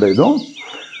ಕಾಫಿ ಬಡ್ಡೆ ಇದು.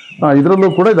 ಇದರಲ್ಲೂ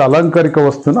ಕೂಡ ಇದು ಅಲಂಕಾರಿಕ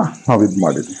ವಸ್ತುನ ನಾವು ಇದು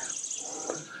ಮಾಡಿದ್ವಿ.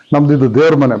 ನಮ್ದು ಇದು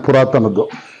ದೇವ್ರ ಮನೆ ಪುರಾತನದ್ದು.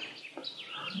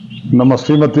 ನಮ್ಮ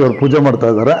ಶ್ರೀಮತಿಯವರು ಪೂಜೆ ಮಾಡ್ತಾ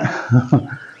ಇದ್ದಾರೆ.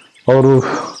 ಅವರು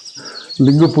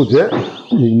ಲಿಂಗ ಪೂಜೆ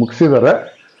ಈಗ ಮುಗಿಸಿದ್ದಾರೆ.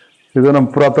 ಇದು ನಮ್ಮ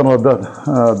ಪುರಾತನವಾದ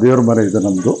ದೇವ್ರ ಮನೆ. ಇದು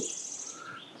ನಮ್ಮದು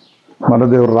ಮನೆ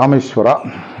ದೇವರು ರಾಮೇಶ್ವರ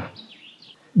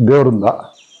ದೇವರಿಂದ.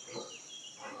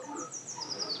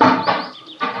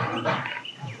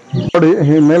 ನೋಡಿ,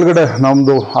 ಈ ಮೇಲ್ಗಡೆ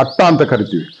ನಮ್ಮದು ಅಟ್ಟ ಅಂತ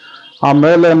ಕರಿತೀವಿ. ಆ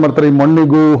ಮೇಲೆ ಏನು ಮಾಡ್ತಾರೆ, ಈ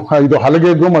ಮಣ್ಣಿಗೂ ಇದು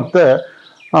ಹಲಗೆಗೂ ಮತ್ತೆ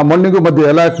ಆ ಮಣ್ಣಿಗೂ ಮಧ್ಯೆ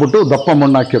ಎಲೆ ಹಾಕ್ಬಿಟ್ಟು ದಪ್ಪ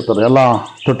ಮಣ್ಣು ಹಾಕಿರ್ತಾರೆ ಎಲ್ಲ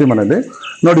ತೊಟ್ಟಿ ಮನೇಲಿ.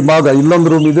 ನೋಡಿ ಭಾಗ, ಇಲ್ಲೊಂದು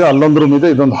ರೂಮ್ ಇದೆ, ಅಲ್ಲೊಂದು ರೂಮ್ ಇದೆ,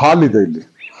 ಇದೊಂದು ಹಾಲ್ ಇದೆ ಇಲ್ಲಿ.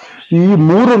 ಈ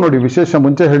 3 ನೋಡಿ ವಿಶೇಷ.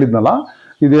 ಮುಂಚೆ ಹೇಳಿದ್ನಲ್ಲ,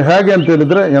 ಇದು ಹೇಗೆ ಅಂತ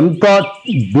ಹೇಳಿದ್ರೆ, ಎಂಥ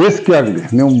ಬೇಸಿಗೆ ಆಗಲಿ,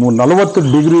 ನೀವು 40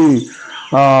 ಡಿಗ್ರಿ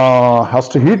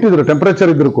ಅಷ್ಟು ಹೀಟ್ ಇದ್ರೆ, ಟೆಂಪ್ರೇಚರ್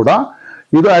ಇದ್ರೂ ಕೂಡ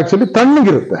ಇದು ಆ್ಯಕ್ಚುಲಿ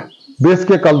ತಣ್ಣಗಿರುತ್ತೆ.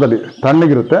 ಬೇಸಿಗೆ ಕಾಲದಲ್ಲಿ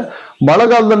ತಣ್ಣಗಿರುತ್ತೆ.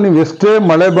 ಮಳೆಗಾಲದಲ್ಲಿ ನೀವು ಎಷ್ಟೇ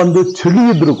ಮಳೆ ಬಂದು ಚಳಿ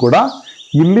ಇದ್ರೂ ಕೂಡ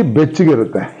ಇಲ್ಲಿ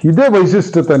ಬೆಚ್ಚಗಿರುತ್ತೆ. ಇದೇ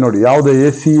ವೈಶಿಷ್ಟ್ಯತೆ ನೋಡಿ. ಯಾವುದೇ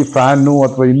AC ಫ್ಯಾನು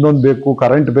ಅಥವಾ ಇನ್ನೊಂದು ಬೇಕು,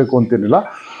 ಕರೆಂಟ್ ಬೇಕು ಅಂತೇನಿಲ್ಲ.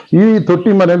 ಈ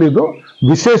ತೊಟ್ಟಿ ಮನೇಲಿ ಇದು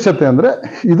ವಿಶೇಷತೆ ಅಂದರೆ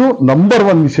ಇದು ನಂಬರ್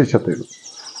 1 ವಿಶೇಷತೆ ಇದು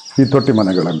ಈ ತೊಟ್ಟಿ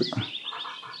ಮನೆಗಳಲ್ಲಿ.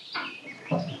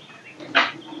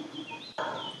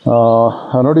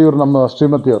 ನೋಡಿ, ಇವರು ನಮ್ಮ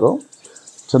ಶ್ರೀಮತಿಯವರು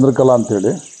ಚಂದ್ರಕಲಾ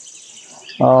ಅಂತೇಳಿ.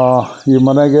 ಈ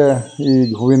ಮನೆಗೆ ಈ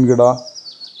ಹೂವಿನ ಗಿಡ,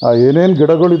 ಏನೇನು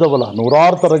ಗಿಡಗಳಿದಾವಲ್ಲ,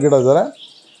 100 ಥರ ಗಿಡ ಇದ್ದಾರೆ.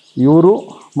 ಇವರು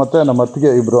ಮತ್ತು ನಮ್ಮ ಅತ್ತಿಗೆ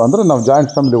ಇಬ್ಬರು, ಅಂದರೆ ನಾವು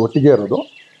ಜಾಯಿಂಟ್ ಫ್ಯಾಮಿಲಿ ಒಟ್ಟಿಗೆ ಇರೋದು.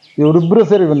 ಇವರಿಬ್ಬರು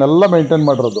ಸೇರಿ ಇವನ್ನೆಲ್ಲ ಮೇಂಟೈನ್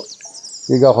ಮಾಡಿರೋದು.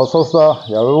 ಈಗ ಹೊಸ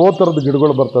ಯಾವ್ಯಾವ ಥರದ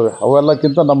ಗಿಡಗಳು ಬರ್ತವೆ,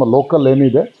 ಅವೆಲ್ಲಕ್ಕಿಂತ ನಮ್ಮ ಲೋಕಲ್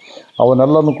ಏನಿದೆ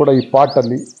ಅವನ್ನೆಲ್ಲನೂ ಕೂಡ ಈ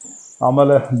ಪಾಟಲ್ಲಿ,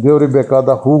 ಆಮೇಲೆ ದೇವ್ರಿಗೆ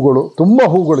ಬೇಕಾದ ಹೂಗಳು, ತುಂಬ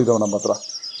ಹೂಗಳಿದ್ದಾವೆ ನಮ್ಮ ಹತ್ರ.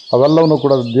 ಅವೆಲ್ಲವನ್ನೂ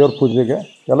ಕೂಡ ದೇವ್ರ ಪೂಜೆಗೆ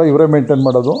ಎಲ್ಲ ಇವರೇ ಮೇಂಟೈನ್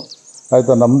ಮಾಡೋದು.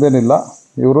 ಆಯಿತಾ, ನಮ್ಮದೇನಿಲ್ಲ.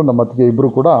 ಇವರು ನಮ್ಮ ಅತ್ತಿಗೆ ಇಬ್ಬರು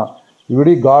ಕೂಡ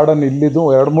ಇಡೀ ಗಾರ್ಡನ್ ಇಲ್ಲಿದ್ದು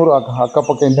 2-3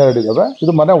 ಅಕ್ಕಪಕ್ಕ ಇನ್ನೆರಡಿದ್ದಾವೆ.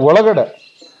 ಇದು ಮನೆ ಒಳಗಡೆ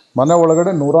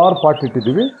 100 ಪಾಟ್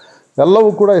ಇಟ್ಟಿದ್ದೀವಿ. ಎಲ್ಲವೂ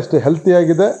ಕೂಡ ಎಷ್ಟು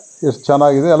ಹೆಲ್ತಿಯಾಗಿದೆ, ಎಷ್ಟು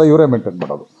ಚೆನ್ನಾಗಿದೆ, ಎಲ್ಲ ಇವರೇ ಮೇಂಟೈನ್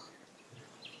ಮಾಡೋದು.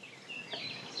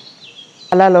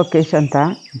 ಅಲ್ಲ ಲೋಕೇಶ್ ಅಂತ.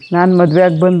 ನಾನು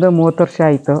ಮದುವೆಯಾಗಿ ಬಂದು 30 ವರ್ಷ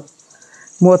ಆಯಿತು.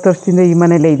 30 ವರ್ಷದಿಂದ ಈ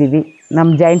ಮನೇಲೇ ಇದ್ದೀವಿ. ನಮ್ಮ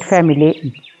ಜಾಯಿಂಟ್ ಫ್ಯಾಮಿಲಿ.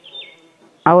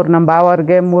 ನಮ್ಮ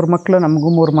ಭಾವವ್ರಿಗೆ 3 ಮಕ್ಕಳು, ನಮಗೂ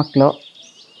 3 ಮಕ್ಕಳು.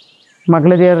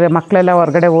 ಮಕ್ಕಳೆಲ್ಲ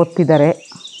ಹೊರಗಡೆ ಓದ್ತಿದ್ದಾರೆ.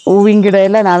 ಹೂವಿನ ಗಿಡ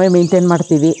ಎಲ್ಲ ನಾವೇ ಮೇಂಟೈನ್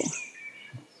ಮಾಡ್ತೀವಿ.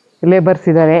 ಲೇಬರ್ಸ್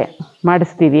ಇದ್ದಾರೆ,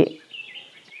 ಮಾಡಿಸ್ತೀವಿ.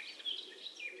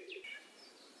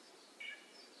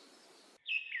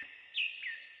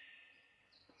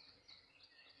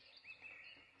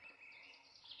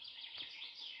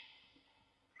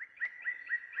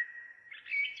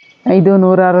 ಇದು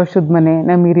 106 ವರ್ಷದ ಮನೆ.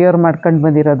 ನಮ್ಮ ಹಿರಿಯವ್ರು ಮಾಡ್ಕೊಂಡು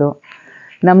ಬಂದಿರೋದು.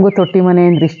 ನಮಗೂ ತೊಟ್ಟಿ ಮನೆ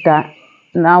ಅಂದ್ರೆ ಇಷ್ಟ.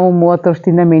 ನಾವು 30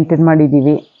 ವರ್ಷದಿಂದ ಮೇಂಟೈನ್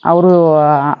ಮಾಡಿದ್ದೀವಿ. ಅವರು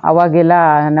ಅವಾಗೆಲ್ಲ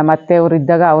ನಮ್ಮ ಅತ್ತೆಯವರು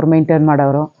ಇದ್ದಾಗ ಅವ್ರು ಮೇಂಟೈನ್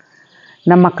ಮಾಡೋರು.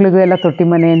 ನಮ್ಮ ಮಕ್ಳಿಗೂ ಎಲ್ಲ ತೊಟ್ಟಿ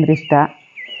ಮನೆ ಅಂದ್ರೆ ಇಷ್ಟ.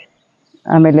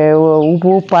 ಆಮೇಲೆ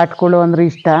ಹೂವು ಪಾಟ್ಗಳು ಅಂದ್ರೆ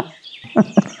ಇಷ್ಟ.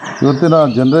 ಇವತ್ತಿನ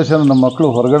ಜನ್ರೇಷನ್ ನಮ್ಮ ಮಕ್ಕಳು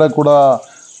ಹೊರಗಡೆ ಕೂಡ,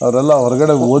 ಅವರೆಲ್ಲ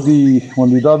ಹೊರಗಡೆ ಓದಿ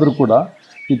ಒಂದು ಇದಾದರೂ ಕೂಡ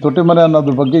ಈ ತೊಟ್ಟಿ ಮನೆ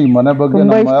ಅನ್ನೋದ್ರ ಬಗ್ಗೆ, ಈ ಮನೆ ಬಗ್ಗೆ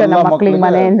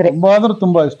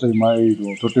ತುಂಬ ಇಷ್ಟ. ಇದು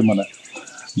ತೊಟ್ಟಿ ಮನೆ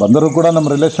ಬಂದರೂ ಕೂಡ ನಮ್ಮ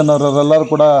ರಿಲೇಷನ್ ಅವರೆಲ್ಲರೂ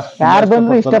ಕೂಡ ಯಾರು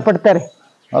ಬಂದರೂ ಇಷ್ಟಪಡ್ತಾರೆ.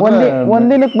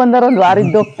 ಒಂದಿನಕ್ಕೆ ಬಂದವರು ಒಂದು ವಾರ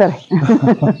ಇದ್ದು ಹೋಗ್ತಾರೆ.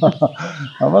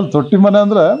 ಆಮೇಲೆ ತೊಟ್ಟಿ ಮನೆ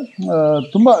ಅಂದರೆ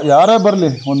ತುಂಬ, ಯಾರೇ ಬರಲಿ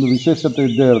ಒಂದು ವಿಶೇಷತೆ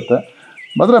ಇದ್ದೇ ಇರುತ್ತೆ.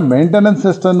 ಆದರೆ ಮೇಂಟೆನೆನ್ಸ್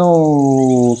ಎಷ್ಟೇನು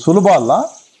ಸುಲಭ ಅಲ್ಲ,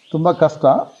 ತುಂಬ ಕಷ್ಟ.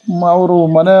 ಅವರು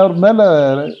ಮನೆಯವ್ರ ಮೇಲೆ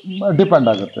ಡಿಪೆಂಡ್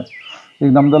ಆಗುತ್ತೆ.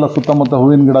 ಈಗ ನಮ್ಮದೆಲ್ಲ ಸುತ್ತಮುತ್ತ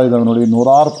ಹೂವಿನ ಗಿಡ ಇದ್ದಾವೆ ನೋಡಿ,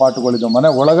 106 ಪಾಟ್ಗಳಿದ್ದಾವೆ ಮನೆ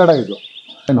ಒಳಗಡೆ. ಇದು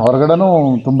ಇನ್ನು ಹೊರಗಡೆನೂ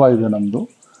ತುಂಬ ಇದೆ ನಮ್ಮದು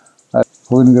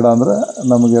ಹೂವಿನ ಗಿಡ. ಅಂದರೆ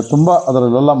ನಮಗೆ ತುಂಬ,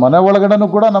 ಅದರಲ್ಲೆಲ್ಲ ಮನೆ ಒಳಗಡೆನೂ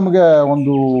ಕೂಡ ನಮಗೆ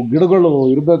ಒಂದು ಗಿಡಗಳು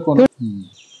ಇರಬೇಕು ಅಂತ.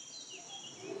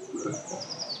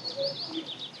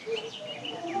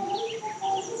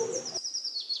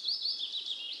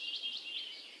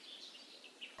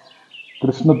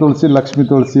 ಕೃಷ್ಣ ತುಳಸಿ, ಲಕ್ಷ್ಮೀ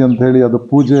ತುಳಸಿ ಅಂಥೇಳಿ, ಅದು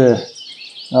ಪೂಜೆ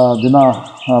ದಿನ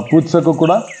ಪೂಜಿಸೋಕ್ಕೂ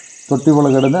ಕೂಡ ತೊಟ್ಟಿ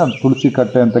ಒಳಗಡೆ ಅದು ತುಳಸಿ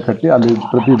ಕಟ್ಟೆ ಅಂತ ಕಟ್ಟಿ ಅಲ್ಲಿ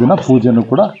ಪ್ರತಿದಿನ ಪೂಜೆನೂ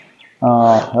ಕೂಡ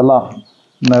ಎಲ್ಲ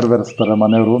ನೆರವೇರಿಸ್ತಾರೆ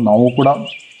ಮನೆಯವರು. ನಾವು ಕೂಡ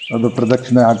ಅದು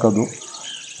ಪ್ರದಕ್ಷಿಣೆ ಹಾಕೋದು,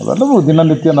 ಅವೆಲ್ಲವೂ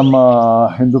ದಿನನಿತ್ಯ ನಮ್ಮ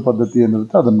ಹಿಂದೂ ಪದ್ಧತಿ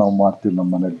ಏನಿರುತ್ತೆ ಅದನ್ನು ನಾವು ಮಾಡ್ತೀವಿ ನಮ್ಮ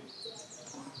ಮನೇಲಿ.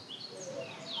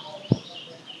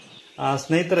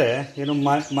 ಸ್ನೇಹಿತರೆ, ಏನು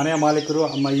ಮನೆಯ ಮಾಲೀಕರು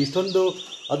ಇಷ್ಟೊಂದು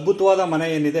ಅದ್ಭುತವಾದ ಮನೆ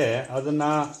ಏನಿದೆ ಅದನ್ನು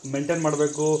ಮೇಂಟೈನ್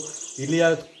ಮಾಡಬೇಕು. ಇಲ್ಲಿಯ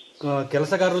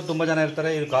ಕೆಲಸಗಾರರು ತುಂಬ ಜನ ಇರ್ತಾರೆ.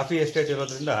 ಇದು ಕಾಫಿ ಎಸ್ಟೇಟ್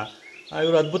ಇರೋದ್ರಿಂದ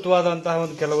ಇವರು ಅದ್ಭುತವಾದಂತಹ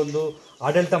ಕೆಲವೊಂದು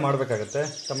ಆಡಳಿತ ಮಾಡಬೇಕಾಗತ್ತೆ.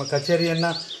 ತಮ್ಮ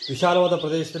ಕಚೇರಿಯನ್ನು ವಿಶಾಲವಾದ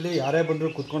ಪ್ರದೇಶದಲ್ಲಿ ಯಾರೇ ಬಂದರೂ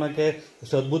ಕುತ್ಕೊಳ್ಳೋಕ್ಕೆ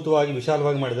ಎಷ್ಟು ಅದ್ಭುತವಾಗಿ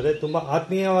ವಿಶಾಲವಾಗಿ ಮಾಡಿದರೆ, ತುಂಬ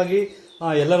ಆತ್ಮೀಯವಾಗಿ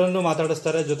ಎಲ್ಲರನ್ನೂ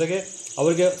ಮಾತಾಡಿಸ್ತಾರೆ. ಜೊತೆಗೆ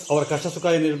ಅವರಿಗೆ ಅವರ ಕಷ್ಟ ಸುಖ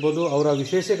ಏನಿರ್ಬೋದು, ಅವರ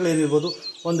ವಿಶೇಷಗಳೇನಿರ್ಬೋದು,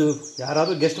 ಒಂದು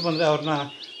ಯಾರಾದರೂ ಗೆಸ್ಟ್ ಬಂದರೆ ಅವ್ರನ್ನ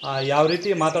ಯಾವ ರೀತಿ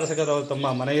ಮಾತಾಡ್ಸೋಕ್ಕಾದ್ರೆ ಅವರು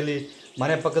ತಮ್ಮ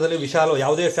ಮನೆ ಪಕ್ಕದಲ್ಲಿ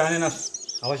ಯಾವುದೇ ಫ್ಯಾನಿನ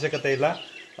ಅವಶ್ಯಕತೆ ಇಲ್ಲ.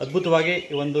 ಅದ್ಭುತವಾಗಿ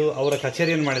ಅವರ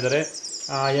ಕಚೇರಿಯನ್ನು ಮಾಡಿದ್ದಾರೆ.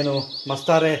 ಏನು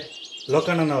ಮಸ್ತಾರೆ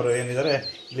ಲೋಕಣ್ಣನವರು ಏನಿದ್ದಾರೆ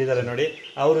ಇಲ್ಲಿದ್ದಾರೆ ನೋಡಿ.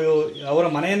 ಅವರ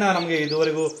ಮನೆಯನ್ನು ನಮಗೆ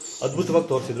ಇದುವರೆಗೂ ಅದ್ಭುತವಾಗಿ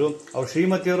ತೋರಿಸಿದ್ರು. ಅವ್ರ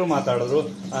ಶ್ರೀಮತಿಯವರು ಮಾತಾಡಿದ್ರು,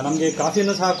 ನಮಗೆ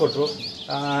ಕಾಫಿಯನ್ನು ಸಹ ಕೊಟ್ಟರು.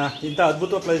 ಇಂಥ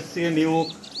ಅದ್ಭುತ ಪ್ಲೇಸ್ಗೆ ನೀವು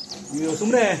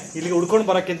ಸುಮ್ಮನೆ ಇಲ್ಲಿಗೆ ಹುಡ್ಕೊಂಡು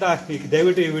ಬರೋಕ್ಕಿಂತ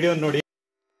ದಯವಿಟ್ಟು ಈ ವಿಡಿಯೋ ನೋಡಿ.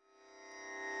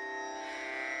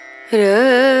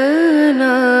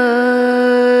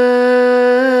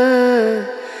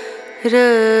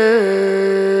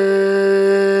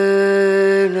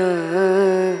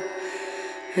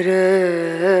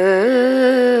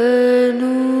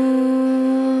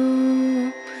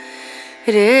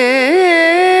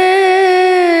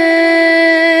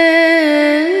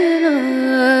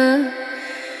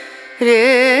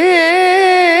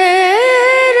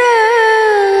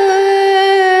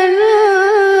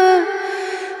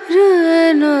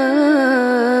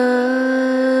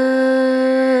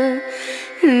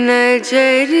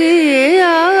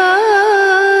 नजरिया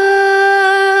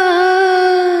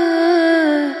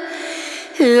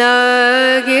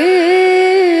लागे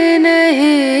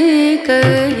नहीं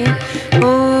कहीं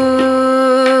ओ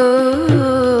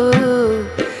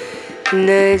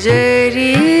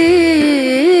नजरिया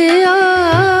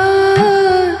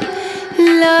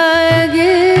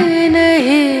लागे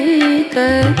नहीं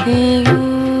कहीं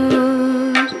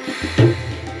और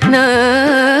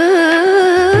नजरिया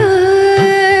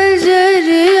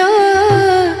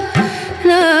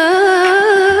नजरिया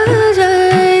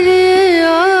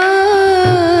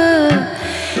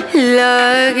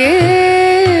लागे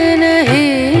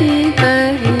नहीं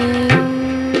कहीं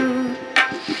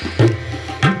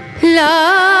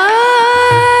लागे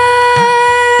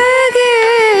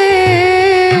नहीं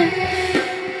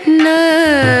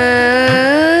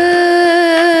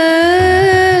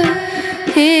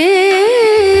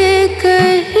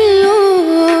कहीं और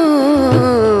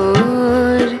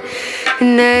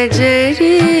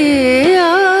नजरिया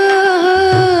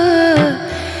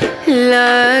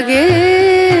लागे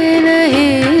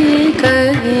नहीं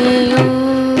कहीं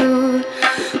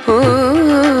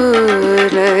और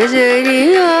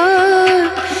नजरिया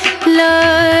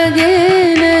लागे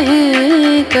नहीं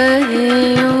कहीं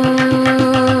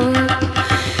और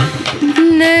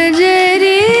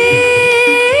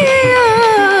नजरिया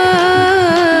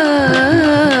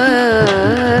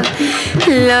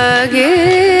लागे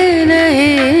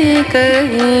नहीं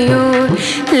कहीं और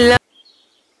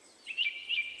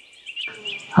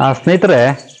ಸ್ನೇಹಿತರೆ,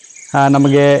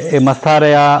 ನಮಗೆ ಈ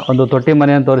ಮಸ್ತಾರೆಯ ಒಂದು ತೊಟ್ಟಿ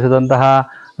ಮನೆಯನ್ನು ತೋರಿಸಿದಂತಹ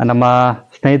ನಮ್ಮ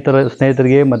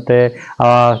ಸ್ನೇಹಿತರಿಗೆ ಮತ್ತು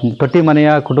ತೊಟ್ಟಿ ಮನೆಯ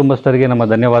ಕುಟುಂಬಸ್ಥರಿಗೆ ನಮ್ಮ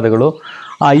ಧನ್ಯವಾದಗಳು.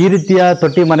 ಈ ರೀತಿಯ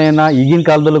ತೊಟ್ಟಿ ಮನೆಯನ್ನು ಈಗಿನ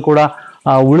ಕಾಲದಲ್ಲೂ ಕೂಡ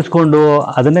ಉಳಿಸ್ಕೊಂಡು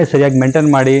ಅದನ್ನೇ ಸರಿಯಾಗಿ ಮೇಂಟೈನ್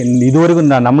ಮಾಡಿ ಇದುವರೆಗೂ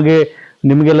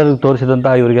ನಿಮಗೆಲ್ಲರಿಗೂ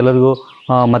ತೋರಿಸಿದಂತಹ ಇವರಿಗೆಲ್ಲರಿಗೂ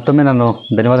ಮತ್ತೊಮ್ಮೆ ನಾನು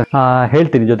ಧನ್ಯವಾದ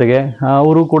ಹೇಳ್ತೀನಿ. ಜೊತೆಗೆ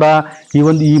ಅವರು ಕೂಡ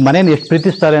ಈ ಮನೆಯನ್ನು ಎಷ್ಟು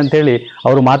ಪ್ರೀತಿಸ್ತಾರೆ ಅಂತೇಳಿ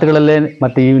ಅವ್ರ ಮಾತುಗಳಲ್ಲೇ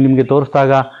ಮತ್ತು ನಿಮಗೆ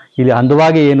ತೋರಿಸಿದಾಗ ಇಲ್ಲಿ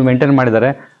ಅಂದವಾಗಿ ಏನು ಮೇಂಟೈನ್ ಮಾಡಿದ್ದಾರೆ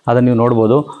ಅದನ್ನು ನೀವು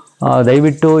ನೋಡ್ಬೋದು.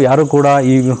 ದಯವಿಟ್ಟು ಯಾರು ಕೂಡ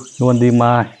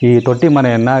ಈ ತೊಟ್ಟಿ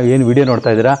ಮನೆಯನ್ನು ಏನು ವಿಡಿಯೋ ನೋಡ್ತಾ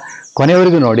ಇದ್ದೀರಾ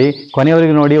ಕೊನೆಯವರೆಗೂ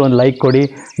ನೋಡಿ ಒಂದು ಲೈಕ್ ಕೊಡಿ.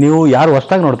 ನೀವು ಯಾರು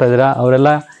ಹೊಸದಾಗಿ ನೋಡ್ತಾ ಇದ್ದೀರಾ ಅವರೆಲ್ಲ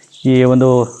ಈ ಒಂದು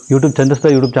ಚಂದ್ರಸುಧ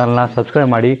ಯೂಟ್ಯೂಬ್ ಚಾನಲ್ನ ಸಬ್ಸ್ಕ್ರೈಬ್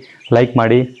ಮಾಡಿ, ಲೈಕ್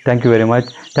ಮಾಡಿ. Thank you very much.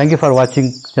 Thank you for watching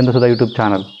ಚಂದ್ರಸುಧ YouTube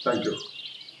channel. Thank you.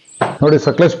 ನೋಡಿ,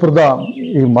 ಸಕಲೇಶ್ಪುರದ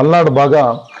ಈ ಮಲೆನಾಡು ಭಾಗ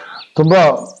ತುಂಬ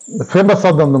ಫೇಮಸ್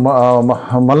ಆದೊಂದು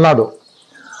ಮಲೆನಾಡು.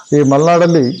 ಈ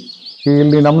ಮಲೆನಾಡಲ್ಲಿ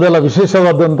ಇಲ್ಲಿ ನಮ್ಮದೆಲ್ಲ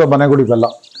ವಿಶೇಷವಾದಂಥ ಮನೆಗಳಿವೆಲ್ಲ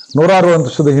 106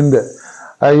 ವರ್ಷದ ಹಿಂದೆ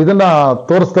ಇದನ್ನು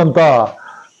ತೋರಿಸಿದಂಥ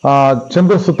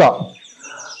ಚಂದ್ರಸುತ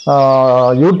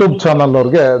ಯೂಟ್ಯೂಬ್ ಚಾನಲ್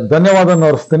ಅವ್ರಿಗೆ ಧನ್ಯವಾದನ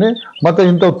ಅರ್ಸ್ತೀನಿ. ಮತ್ತು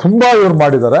ಇಂಥವು ತುಂಬ ಇವ್ರು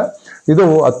ಮಾಡಿದ್ದಾರೆ. ಇದು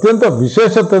ಅತ್ಯಂತ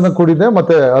ವಿಶೇಷತೆಯನ್ನು ಕೂಡಿದೆ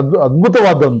ಮತ್ತು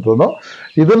ಅದ್ಭುತವಾದಂಥದ್ದು.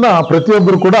 ಇದನ್ನು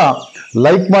ಪ್ರತಿಯೊಬ್ಬರು ಕೂಡ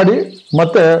ಲೈಕ್ ಮಾಡಿ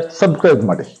ಮತ್ತು ಸಬ್ಸ್ಕ್ರೈಬ್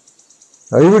ಮಾಡಿ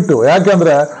ದಯವಿಟ್ಟು.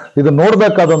 ಯಾಕೆಂದರೆ ಇದು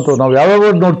ನೋಡಬೇಕಾದಂಥ ನಾವು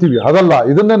ಯಾವ್ಯಾವ ನೋಡ್ತೀವಿ ಅದಲ್ಲ,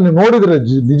 ಇದನ್ನೇ ನೀವು ನೋಡಿದರೆ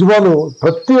ನಿಜವಾಗ್ಲೂ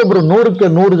ಪ್ರತಿಯೊಬ್ಬರು 100ಕ್ಕೆ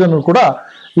 100 ಜನರು ಕೂಡ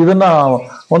ಇದನ್ನು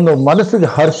ಒಂದು ಮನಸ್ಸಿಗೆ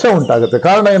ಹರ್ಷ ಉಂಟಾಗುತ್ತೆ.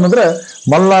 ಕಾರಣ ಏನಂದರೆ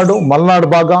ಮಲೆನಾಡು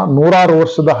ಭಾಗ 106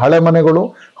 ವರ್ಷದ ಹಳೆ ಮನೆಗಳು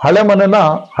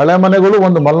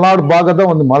ಒಂದು ಮಲೆನಾಡು ಭಾಗದ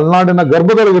ಒಂದು ಮಲೆನಾಡಿನ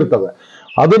ಗರ್ಭದೊಳಗಿರ್ತವೆ.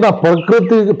 ಅದನ್ನ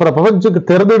ಪ್ರಪಂಚಕ್ಕೆ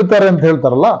ತೆರೆದಿಡ್ತಾರೆ ಅಂತ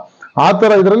ಹೇಳ್ತಾರಲ್ಲ, ಆ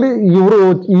ಥರ ಇದರಲ್ಲಿ ಇವರು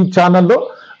ಈ ಚಾನಲ್ಲು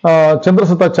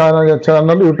ಚಂದ್ರಸುತ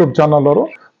ಚಾನಲ್ ಯೂಟ್ಯೂಬ್ ಚಾನಲ್ ಅವರು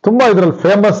ತುಂಬ ಇದರಲ್ಲಿ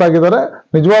ಫೇಮಸ್ ಆಗಿದ್ದಾರೆ.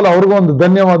 ನಿಜವಾಗ್ಲೂ ಅವ್ರಿಗೂ ಒಂದು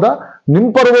ಧನ್ಯವಾದ. ನಿಮ್ಮ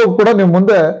ಪರವೂ ಕೂಡ ನೀವು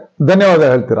ಮುಂದೆ ಧನ್ಯವಾದ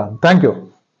ಹೇಳ್ತೀರಾ. Thank you.